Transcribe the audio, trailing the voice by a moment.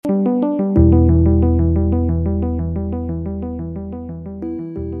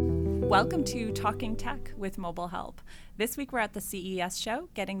Welcome to Talking Tech with Mobile Help. This week we're at the CES show,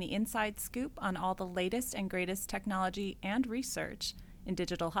 getting the inside scoop on all the latest and greatest technology and research in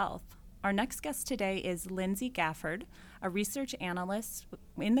digital health. Our next guest today is Lindsay Gafford, a research analyst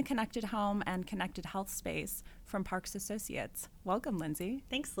in the connected home and connected health space from Parks Associates. Welcome, Lindsay.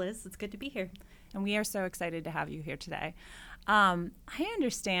 Thanks, Liz. It's good to be here. And we are so excited to have you here today. I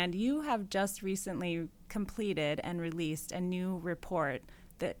understand you have just recently completed and released a new report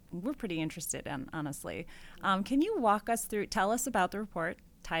that we're pretty interested in, honestly. Can you walk us through, tell us about the report,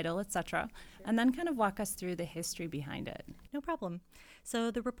 title, etc., and then kind of walk us through the history behind it? No problem.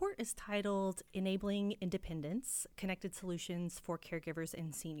 So the report is titled Enabling Independence, Connected Solutions for Caregivers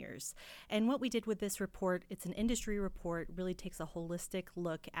and Seniors. And what we did with this report, it's an industry report, really takes a holistic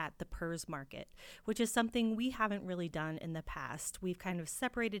look at the PERS market, which is something we haven't really done in the past. We've kind of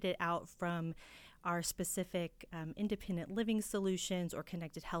separated it out from our specific independent living solutions or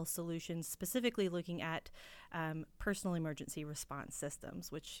connected health solutions, specifically looking at personal emergency response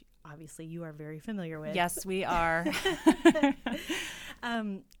systems, which obviously you are very familiar with. Yes, we are.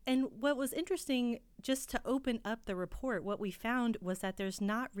 And what was interesting, just to open up the report, what we found was that there's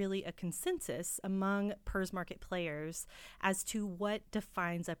not really a consensus among PERS market players as to what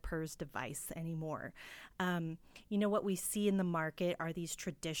defines a PERS device anymore. What we see in the market are these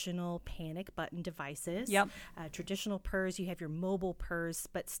traditional panic button devices. Yep. Traditional PERS, you have your mobile PERS,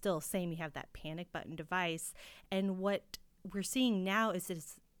 but still same, you have that panic button device. And what we're seeing now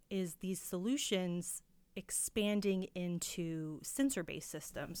is these solutions expanding into sensor-based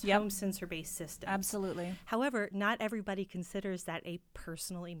systems, Yep. home sensor-based systems. Absolutely. However, not everybody considers that a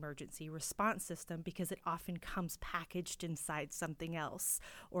personal emergency response system because it often comes packaged inside something else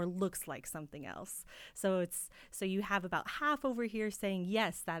or looks like something else. So you have about half over here saying,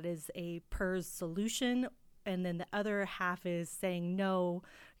 yes, that is a PERS solution, and then the other half is saying, no,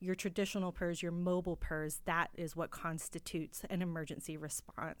 your traditional PERS, your mobile PERS, that is what constitutes an emergency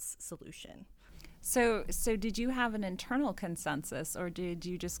response solution. So did you have an internal consensus, or did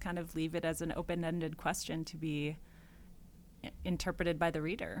you just kind of leave it as an open-ended question to be interpreted by the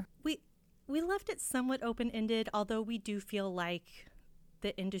reader? We left it somewhat open-ended, although we do feel like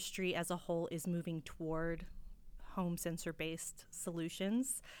the industry as a whole is moving toward home sensor-based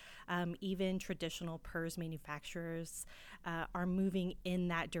solutions. Even traditional PERS manufacturers are moving in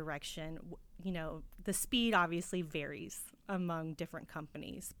that direction. The speed obviously varies among different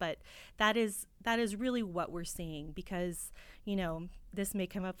companies, but that is really what we're seeing because, this may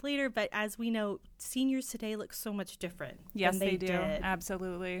come up later, but as we know, seniors today look so much different Yes, than they do. did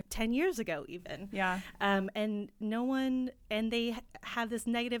Absolutely. 10 years ago even. Yeah. And they have this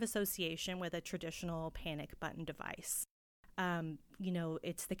negative association with a traditional panic button device.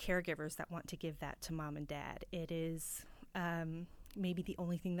 It's the caregivers that want to give that to mom and dad. It is maybe the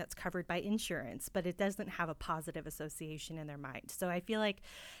only thing that's covered by insurance, but it doesn't have a positive association in their mind. So I feel like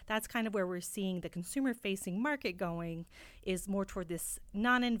that's kind of where we're seeing the consumer-facing market going, is more toward this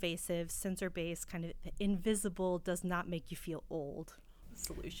non-invasive, sensor-based, kind of invisible, does not make you feel old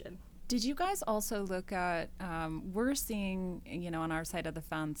solution. Did you guys also look at, we're seeing, on our side of the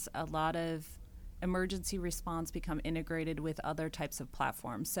fence, a lot of emergency response become integrated with other types of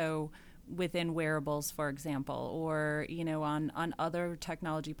platforms. So within wearables, for example, or, on other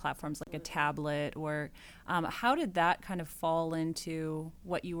technology platforms like a tablet, or how did that kind of fall into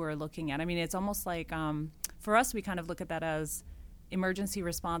what you were looking at? I mean, it's almost like, for us, we kind of look at that as emergency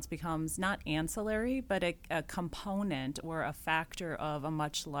response becomes not ancillary, but a component or a factor of a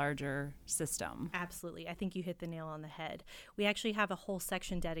much larger system. Absolutely. I think you hit the nail on the head. We actually have a whole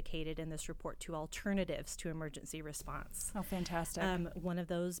section dedicated in this report to alternatives to emergency response. Oh, fantastic. One of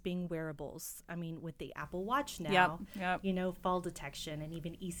those being wearables. I mean, with the Apple Watch now, Yep. Fall detection and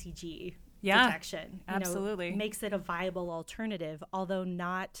even ECG Yeah, detection. Absolutely. Makes it a viable alternative, although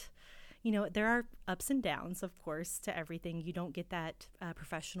not... there are ups and downs, of course, to everything. You don't get that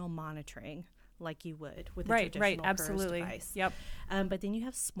professional monitoring like you would with a traditional absolutely. PERS device. Yep. But then you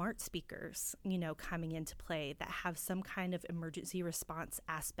have smart speakers, coming into play that have some kind of emergency response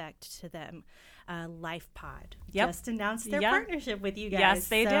aspect to them. LifePod just announced their partnership with you guys. Yes,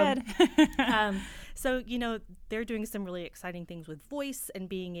 they did. So, they're doing some really exciting things with voice and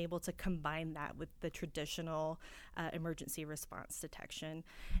being able to combine that with the traditional emergency response detection.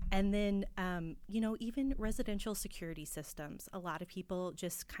 And then, even residential security systems. A lot of people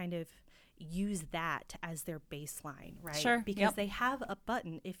just kind of use that as their baseline, right? Sure. Because they have a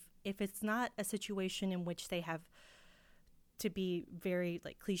button. If it's not a situation in which they have, to be very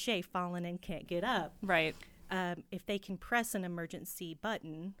cliche, fallen and can't get up. Right. If they can press an emergency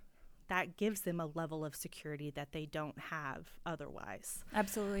button, that gives them a level of security that they don't have otherwise.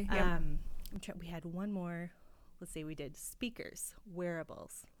 Absolutely. Yep. We had one more. Let's see, we did speakers,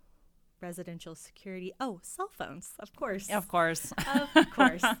 wearables, residential security. Oh, cell phones, of course. Of course. Of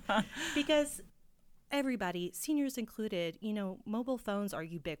course. Because everybody, seniors included, mobile phones are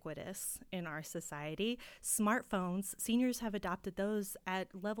ubiquitous in our society. Smartphones, seniors have adopted those at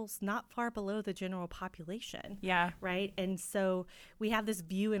levels not far below the general population. Yeah. Right? And so we have this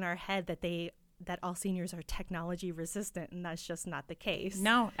view in our head that all seniors are technology resistant, and that's just not the case.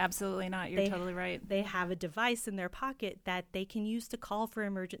 No, absolutely not. You're totally right. They have a device in their pocket that they can use to call for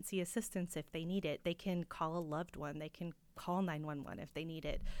emergency assistance if they need it. They can call a loved one. They can call 911 if they need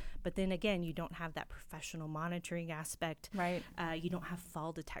it. But then again, you don't have that professional monitoring aspect. Right. You don't have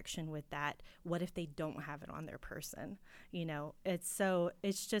fall detection with that. What if they don't have it on their person?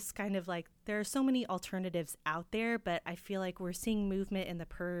 It's just kind of like there are so many alternatives out there, but I feel like we're seeing movement in the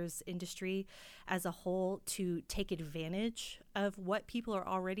PERS industry as a whole to take advantage of what people are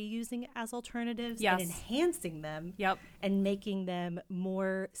already using as alternatives and enhancing them and making them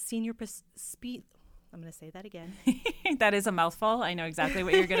more senior speed. I'm going to say that again. That is a mouthful. I know exactly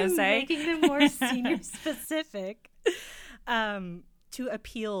what you're going to say. Making them more senior specific to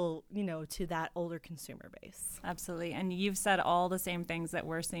appeal, to that older consumer base. Absolutely. And you've said all the same things that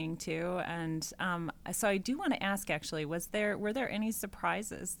we're seeing too. And so I do want to ask, actually, were there any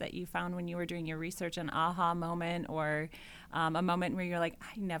surprises that you found when you were doing your research, an aha moment or a moment where you're like,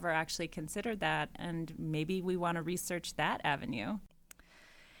 I never actually considered that, and maybe we want to research that avenue?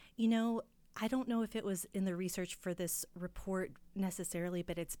 I don't know if it was in the research for this report necessarily,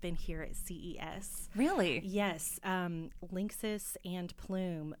 but it's been here at CES. Really? Yes. Linksys and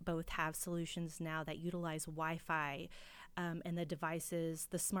Plume both have solutions now that utilize Wi-Fi and the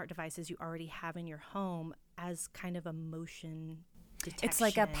smart devices you already have in your home as kind of a motion detection. It's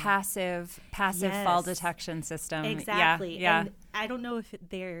like a passive fall detection system. Exactly. Yeah. And I don't know if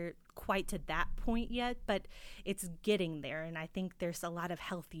they're quite to that point yet, but it's getting there. And I think there's a lot of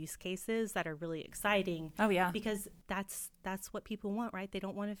health use cases that are really exciting. Oh, yeah. Because that's what people want, right? They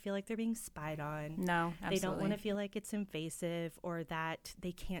don't want to feel like they're being spied on. No, absolutely. They don't want to feel like it's invasive or that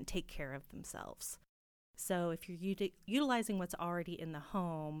they can't take care of themselves. So if you're utilizing what's already in the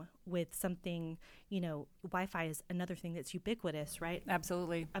home with something, Wi-Fi is another thing that's ubiquitous, right?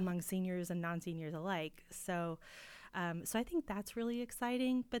 Absolutely. Among seniors and non-seniors alike. So I think that's really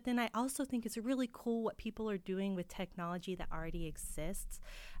exciting. But then I also think it's really cool what people are doing with technology that already exists.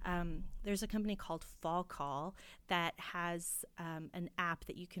 There's a company called Fall Call that has an app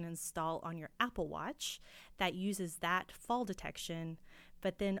that you can install on your Apple Watch that uses that fall detection,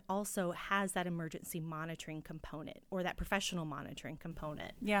 but then also has that emergency monitoring component or that professional monitoring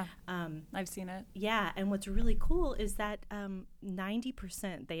component. Yeah, I've seen it. Yeah, and what's really cool is that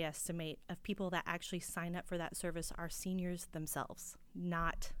 90%, they estimate, of people that actually sign up for that service are seniors themselves,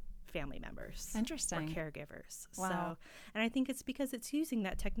 not family members. Interesting. Or caregivers. Wow. So, and I think it's because it's using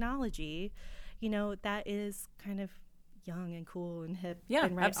that technology, that is kind of young and cool and hip. Yeah,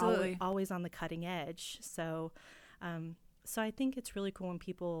 and right, absolutely. Always on the cutting edge. So I think it's really cool when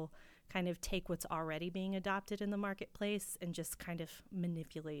people kind of take what's already being adopted in the marketplace and just kind of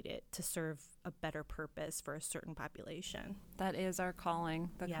manipulate it to serve a better purpose for a certain population. That is our calling,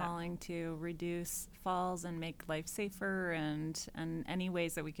 calling to reduce falls and make life safer, and any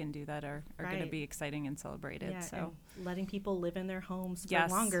ways that we can do that are Right. going to be exciting and celebrated. Yeah, so and letting people live in their homes for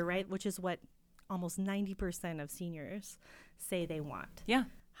Yes. longer, right? Which is what almost 90% of seniors say they want. Yeah.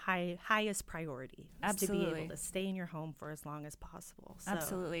 Highest priority is to be Absolutely. able to stay in your home for as long as possible. So,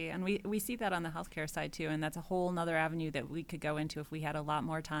 Absolutely. And we see that on the healthcare side too, and that's a whole nother avenue that we could go into if we had a lot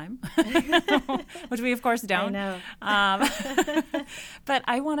more time, which we of course don't. I know. But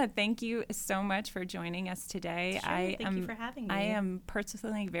I want to thank you so much for joining us today. Sure, thank you for having me. I am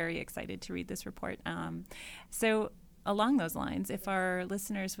personally very excited to read this report. So along those lines, if our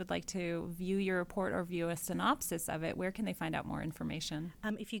listeners would like to view your report or view a synopsis of it, where can they find out more information?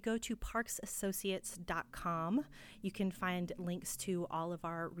 If you go to parksassociates.com, you can find links to all of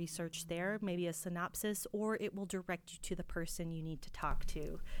our research there, maybe a synopsis, or it will direct you to the person you need to talk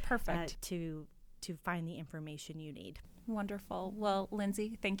to. Perfect. To find the information you need. Wonderful. Well,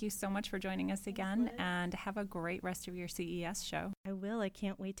 Lindsay, thank you so much for joining us again, and have a great rest of your CES show. I will. I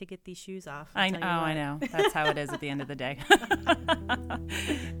can't wait to get these shoes off. I know. That's how it is at the end of the day.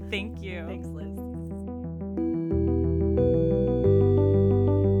 Thank you. Thanks, Liz.